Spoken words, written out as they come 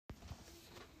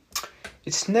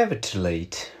It's never too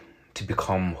late to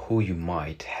become who you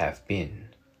might have been.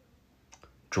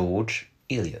 George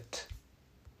Eliot.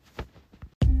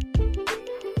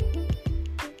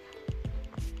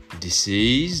 This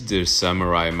is the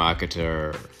Samurai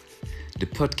Marketer, the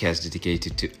podcast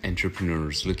dedicated to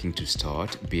entrepreneurs looking to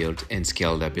start, build, and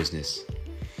scale their business.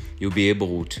 You'll be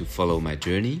able to follow my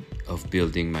journey of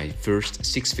building my first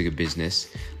six-figure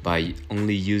business by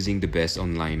only using the best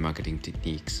online marketing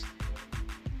techniques.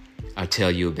 I'll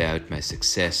tell you about my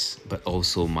success, but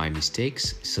also my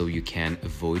mistakes, so you can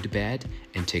avoid the bad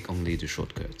and take only the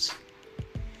shortcuts.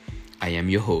 I am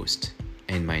your host,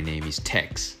 and my name is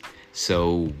Tex,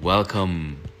 so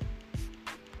welcome!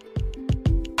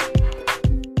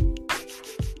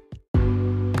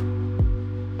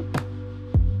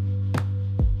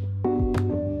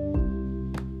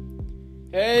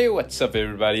 Hey, what's up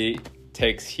everybody?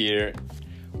 Tex here.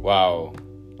 Wow,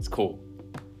 it's cool.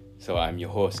 So I'm your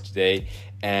host today,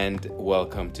 and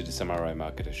welcome to the Samurai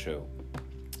Marketer Show.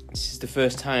 This is the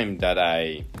first time that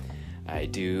I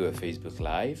do a Facebook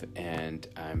Live, and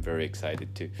I'm very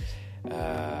excited to.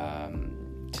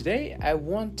 Today I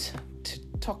want to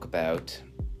talk about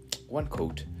one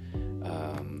quote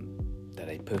that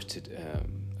I posted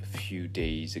a few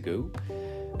days ago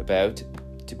about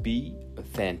to be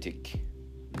authentic,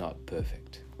 not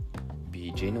perfect.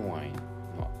 Be genuine,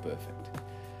 not perfect.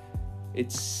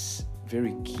 It's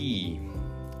very key,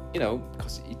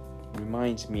 because it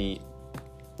reminds me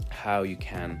how you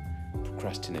can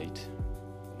procrastinate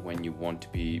when you want to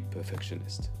be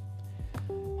perfectionist.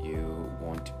 You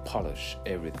want to polish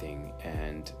everything,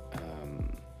 and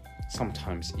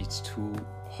sometimes it's too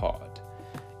hard.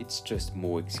 It's just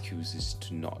more excuses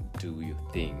to not do your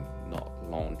thing, not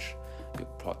launch your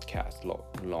podcast,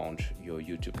 launch your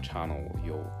YouTube channel,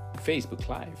 your Facebook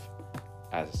Live,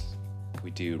 as we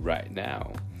do right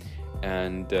now.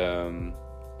 And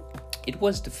it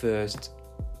was the first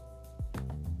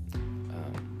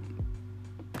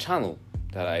channel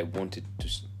that I wanted to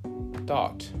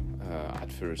start at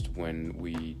first when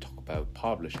we talk about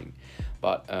publishing,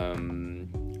 but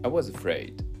I was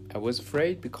afraid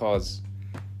because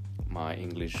my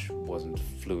English wasn't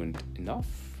fluent enough.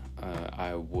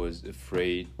 I was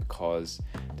afraid because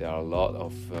there are a lot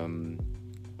of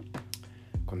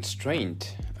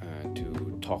constraint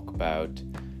to talk about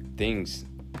things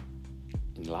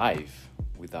in life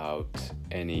without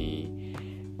any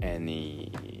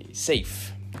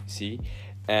safe, see,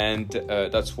 and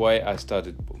that's why I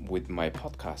started with my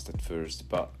podcast at first.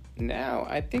 But now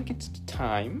I think it's the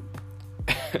time,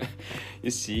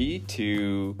 you see,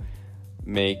 to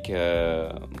make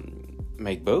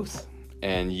both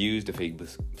and use the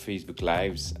Facebook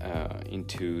Lives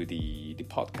into the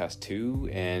podcast too,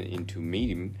 and into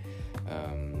Medium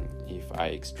if I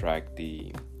extract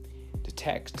the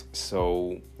text.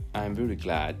 So I'm very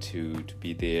glad to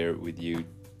be there with you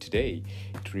today.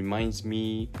 It reminds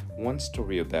me one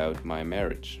story about my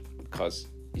marriage, because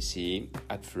you see,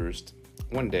 at first,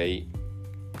 one day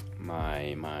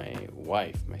my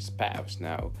wife, my spouse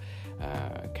now,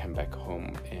 came back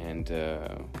home and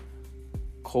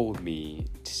called me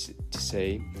to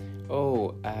say,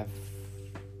 "Oh,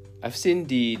 I've seen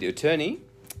the attorney,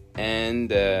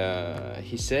 and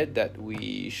he said that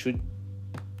we should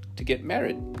to get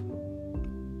married."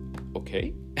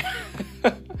 Okay.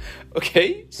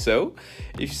 Okay, so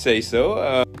if you say so,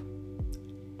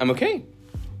 I'm okay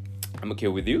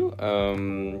with you.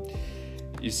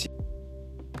 You see,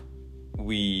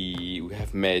 we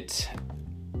have met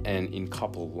and in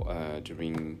couple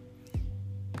during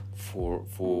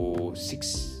for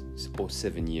 6 or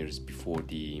 7 years before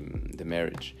the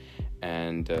marriage,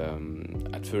 and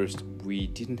at first we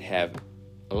didn't have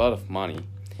a lot of money,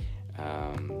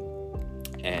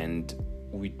 and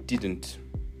we didn't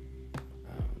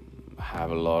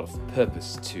have a lot of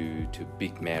purpose to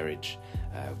big marriage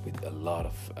with a lot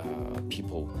of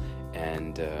people,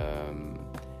 and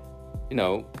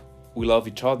we love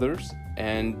each other,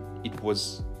 and it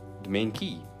was the main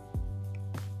key.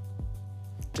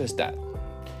 Just that,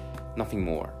 nothing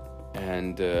more.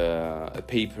 And a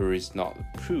paper is not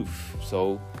proof.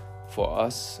 So for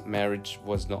us, marriage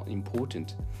was not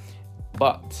important.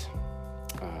 But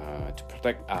to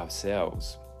protect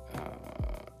ourselves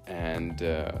and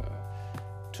to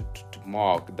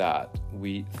mark that,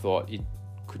 we thought it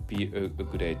could be a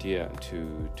good idea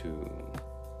to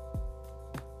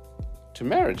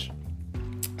marriage.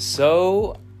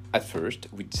 So at first,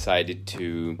 we decided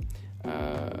to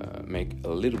make a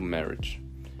little marriage,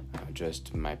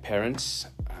 just my parents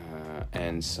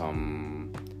and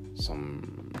some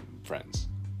friends.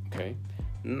 Okay,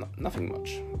 nothing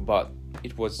much, but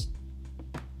it was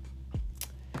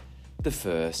the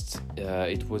first,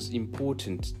 it was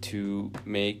important to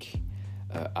make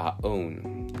our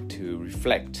own, to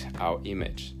reflect our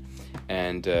image.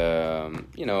 And,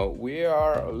 we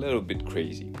are a little bit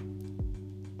crazy.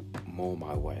 More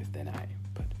my wife than I,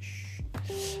 but shh.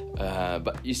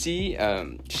 But you see,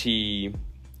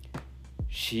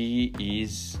 she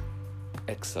is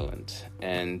excellent,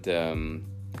 and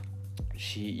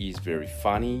she is very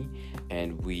funny,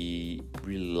 and we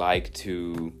really like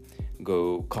to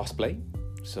go cosplay.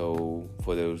 So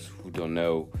for those who don't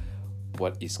know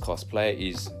what is cosplay,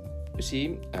 is, you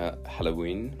see,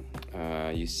 Halloween,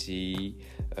 you see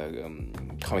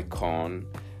Comic-Con,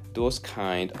 those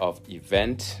kind of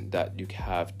event that you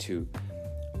have to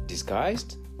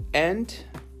disguised and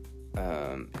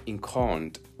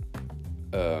incarnate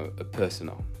a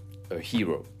persona, a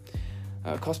hero.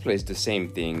 Cosplay is the same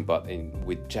thing, but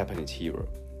with Japanese hero,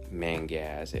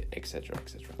 mangas, etc.,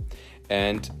 etc.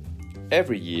 And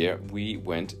every year we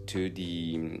went to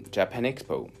the Japan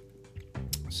Expo.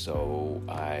 So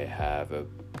I have a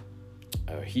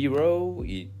hero.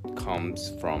 It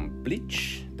comes from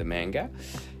Bleach, the manga.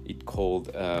 It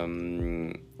called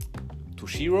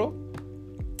Toshiro,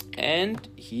 and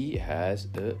he has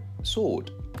a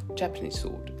sword, Japanese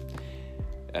sword.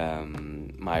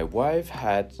 My wife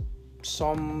had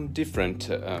some different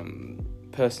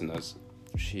personas.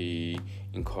 She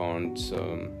incarnates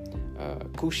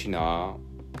Kushina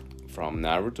from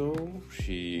Naruto.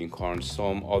 She incarnates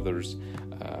some others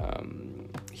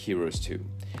heroes too.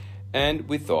 And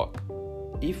we thought,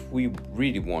 if we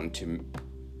really want to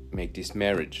make this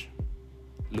marriage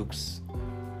looks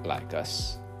like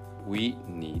us, we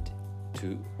need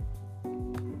to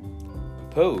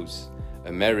propose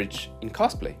a marriage in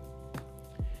cosplay.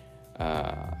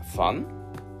 Fun,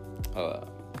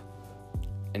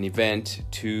 an event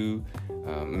to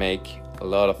make a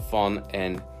lot of fun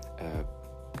and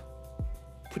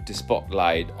put the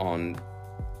spotlight on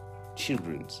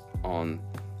children's, on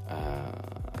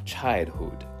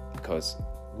childhood, because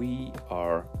we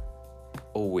are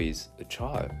always a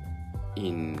child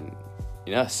in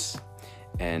us,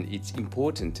 and it's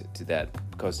important to that,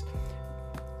 because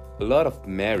a lot of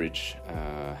marriage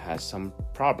has some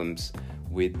problems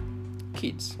with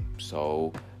kids.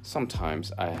 So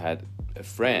sometimes I had a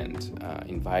friend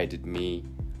invited me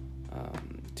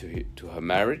to her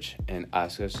marriage and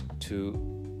asked us to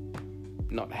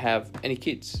not have any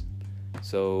kids.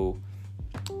 So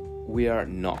we are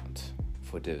not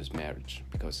for those marriage,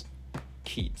 because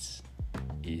kids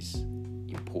is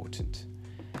important,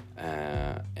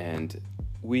 and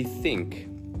we think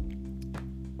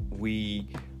we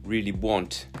really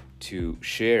want to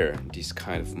share these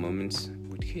kind of moments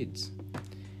with kids,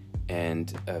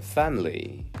 and a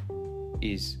family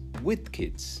is with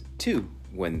kids too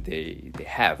when they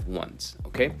have ones.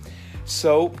 Okay,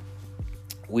 so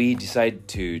we decided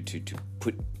to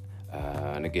put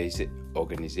an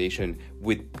organization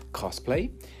with cosplay,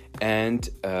 and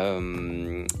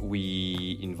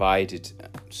we invited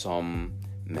some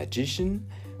magician,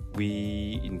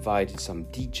 we invited some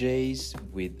DJs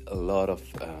with a lot of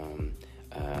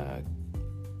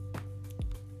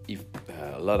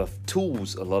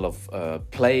tools, a lot of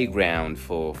playground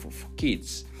for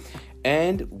kids,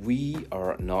 and we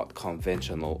are not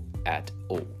conventional at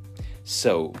all.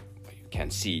 So you can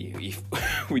see, if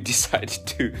we decided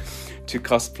to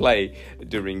cosplay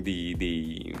during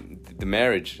the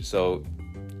marriage, so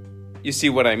you see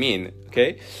what I mean,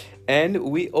 okay? And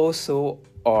we also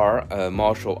are a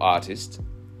martial artist.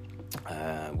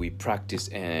 We practice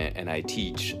and I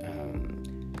teach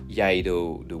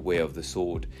Iaido, the way of the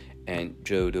sword, and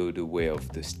Jodo, the way of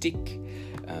the stick.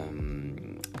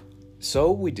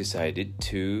 So we decided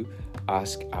to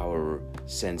ask our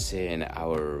sensei and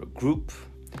our group,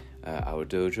 our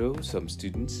dojo, some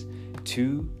students,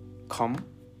 to come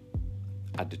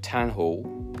at the town hall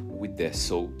with their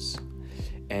swords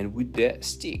and with their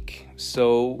stick.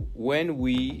 So when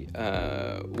we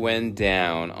went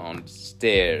down on the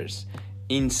stairs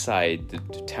inside the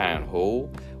town hall,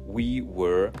 we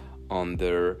were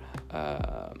under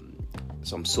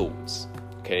some swords,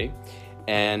 okay?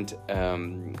 And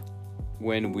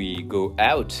when we go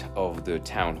out of the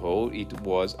town hall, it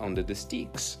was under the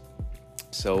sticks.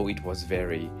 So it was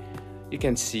very, you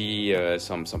can see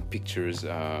some pictures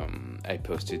I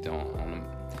posted on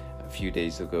a few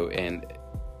days ago, and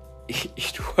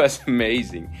it was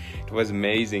amazing. It was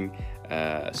amazing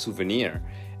souvenir.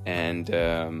 And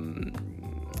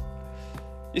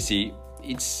you see,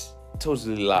 it's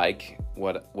totally like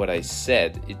what I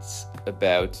said. It's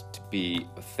about to be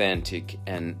authentic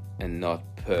and not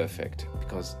perfect,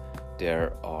 because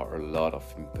there are a lot of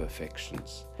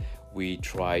imperfections. We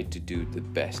try to do the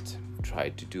best try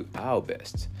to do our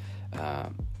best.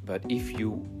 But if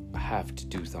you have to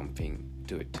do something,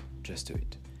 do it. Just do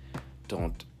it.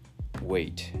 Don't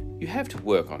wait. You have to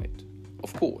work on it,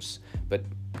 of course, but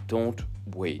don't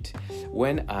wait.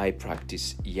 When I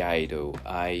practice Iaido,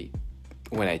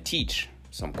 when I teach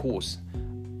some course,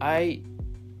 I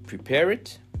prepare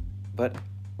it, but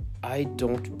I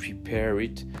don't prepare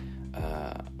it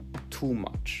too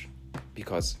much,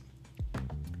 because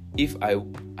if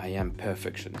I am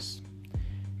perfectionist,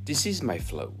 this is my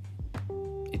flow.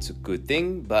 It's a good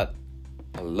thing, but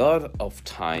a lot of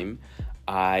time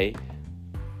I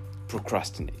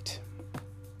procrastinate.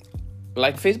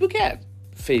 Like Facebook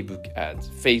ads,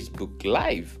 Facebook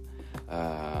Live.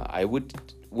 I would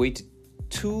wait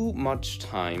too much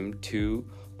time to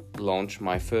launch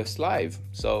my first live.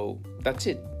 So that's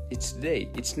it. It's today.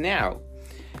 It's now.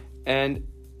 And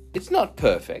it's not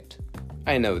perfect.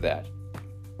 I know that.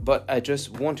 But I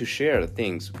just want to share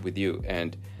things with you,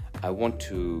 and I want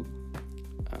to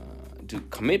do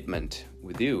commitment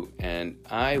with you, and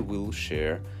I will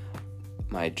share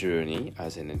my journey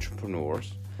as an entrepreneur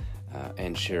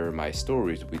and share my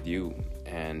stories with you.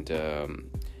 And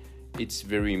it's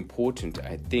very important,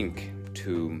 I think,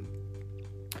 to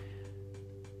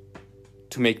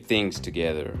make things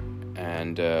together.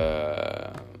 And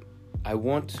I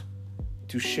want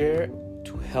to share,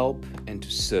 to help, and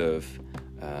to serve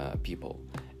people.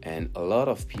 And a lot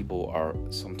of people are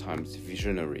sometimes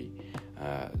visionary,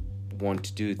 want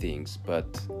to do things,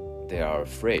 but they are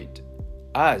afraid,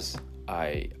 as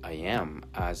I am,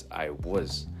 as I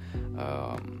was.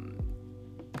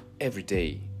 Every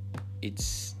day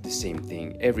it's the same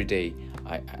thing. Every day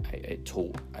I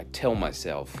tell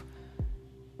myself,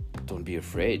 don't be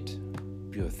afraid,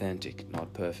 be authentic,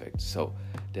 not perfect. So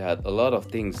there are a lot of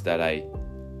things that I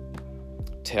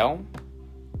tell,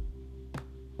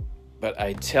 but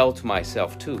I tell to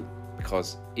myself too,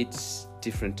 because it's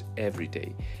different every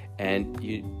day. And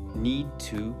you need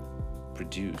to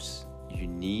produce, you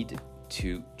need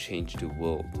to change the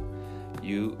world.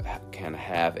 You can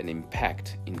have an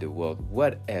impact in the world,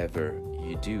 whatever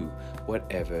you do,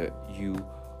 whatever you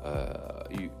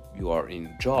are in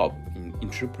job, in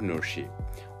entrepreneurship,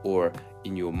 or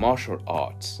in your martial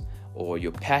arts, or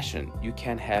your passion. You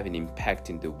can have an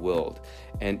impact in the world,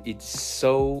 and it's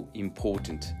so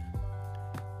important.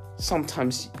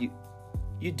 Sometimes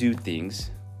you do things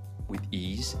with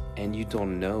ease, and you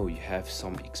don't know you have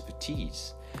some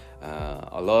expertise.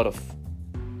 A lot of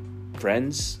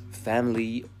friends,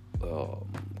 family,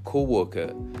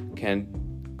 co-worker can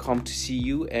come to see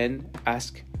you and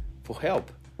ask for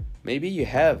help. Maybe you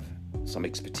have some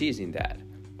expertise in that.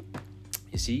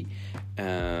 You see,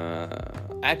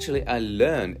 actually I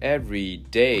learn every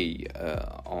day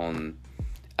on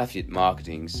affiliate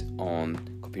marketing, on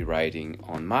copywriting,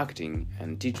 on marketing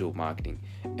and digital marketing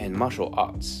and martial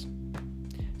arts.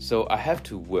 So I have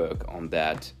to work on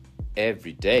that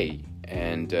every day,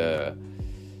 and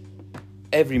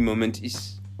every moment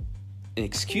is an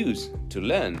excuse to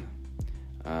learn.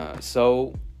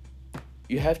 So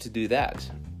you have to do that.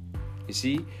 You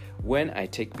see, when I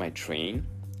take my train,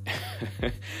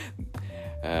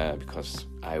 because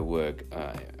I work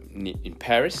in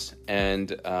Paris,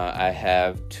 and I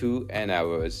have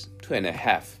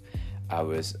 2.5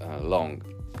 hours long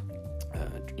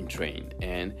in train.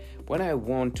 And when I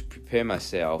want to prepare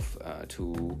myself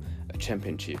to a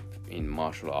championship in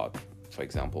martial art, for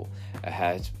example, I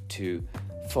had to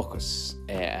focus,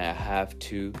 and I have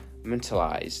to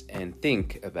mentalize and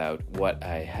think about what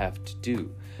I have to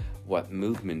do, what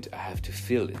movement I have to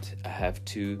feel it. I have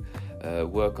to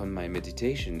work on my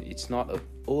meditation. It's not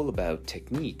all about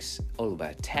techniques, all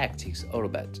about tactics, all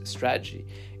about strategy.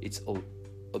 It's all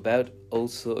about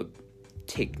also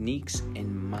techniques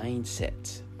and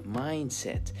mindset.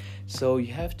 So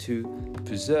you have to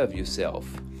preserve yourself,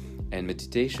 and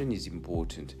meditation is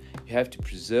important. You have to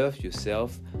preserve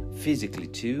yourself physically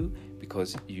too,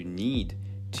 because you need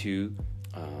to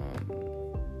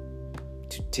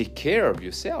take care of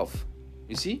yourself,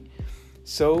 you see?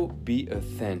 So be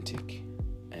authentic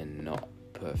and not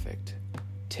perfect.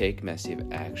 Take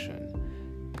massive action.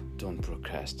 Don't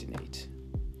procrastinate.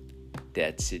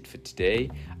 That's it for today.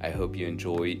 I hope you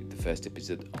enjoy the first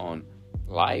episode on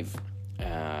live.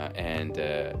 And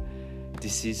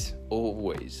this is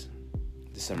always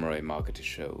the Samurai Marketer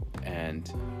Show. And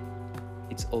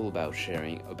it's all about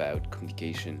sharing, about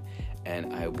communication.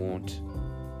 And I want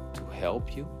to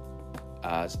help you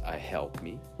as I help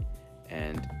me.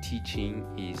 And teaching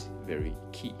is very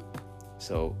key.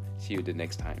 So see you the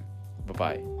next time.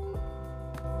 Bye-bye.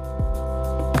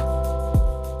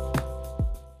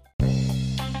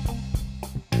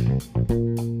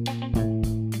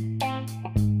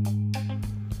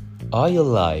 Are your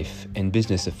life and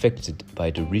business affected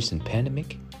by the recent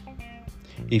pandemic?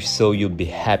 If so, you'll be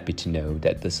happy to know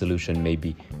that the solution may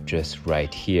be just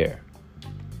right here.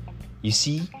 You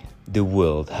see, the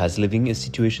world has living a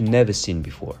situation never seen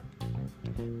before,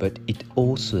 but it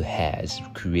also has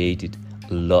created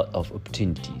a lot of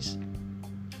opportunities,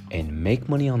 and make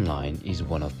money online is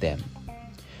one of them.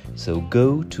 So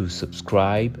go to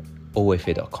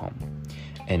subscribeofa.com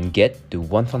and get the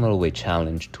One Funnel Away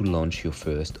Challenge to launch your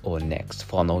first or next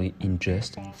funnel in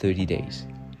just 30 days.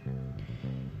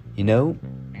 You know,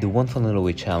 the One Funnel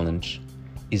Away Challenge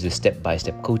is a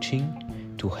step-by-step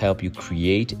coaching to help you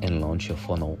create and launch your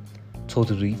funnel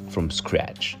totally from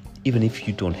scratch, even if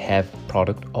you don't have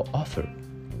product or offer.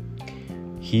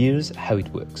 Here's how it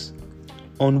works.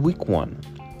 On week 1,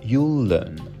 you'll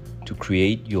learn to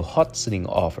create your hot-selling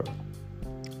offer.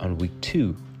 On week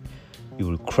 2, you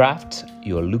will craft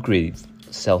your lucrative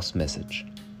sales message.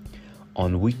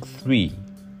 On week 3,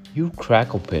 you'll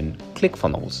crack open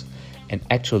ClickFunnels and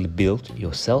actually build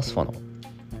your sales funnel.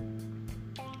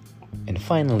 And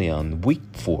finally, on week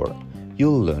 4,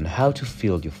 you'll learn how to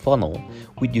fill your funnel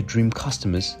with your dream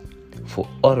customers for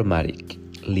automatic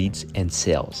leads and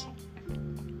sales.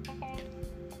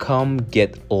 Come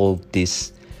get all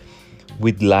this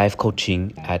with live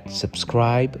coaching at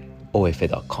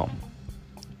subscribeofa.com.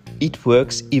 It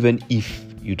works even if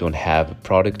you don't have a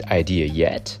product idea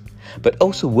yet, but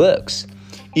also works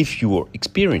if you're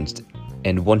experienced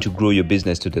and want to grow your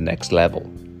business to the next level.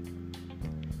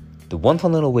 The One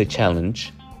Funnel Away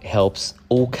Challenge helps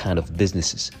all kinds of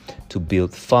businesses to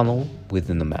build funnel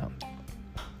within a month.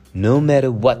 No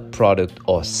matter what product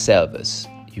or service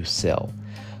you sell,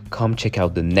 come check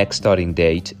out the next starting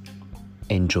date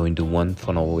and join the One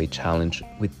Funnel Away Challenge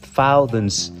with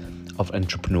thousands of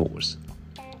entrepreneurs.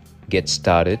 Get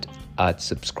started at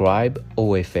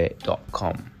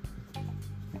subscribeofa.com.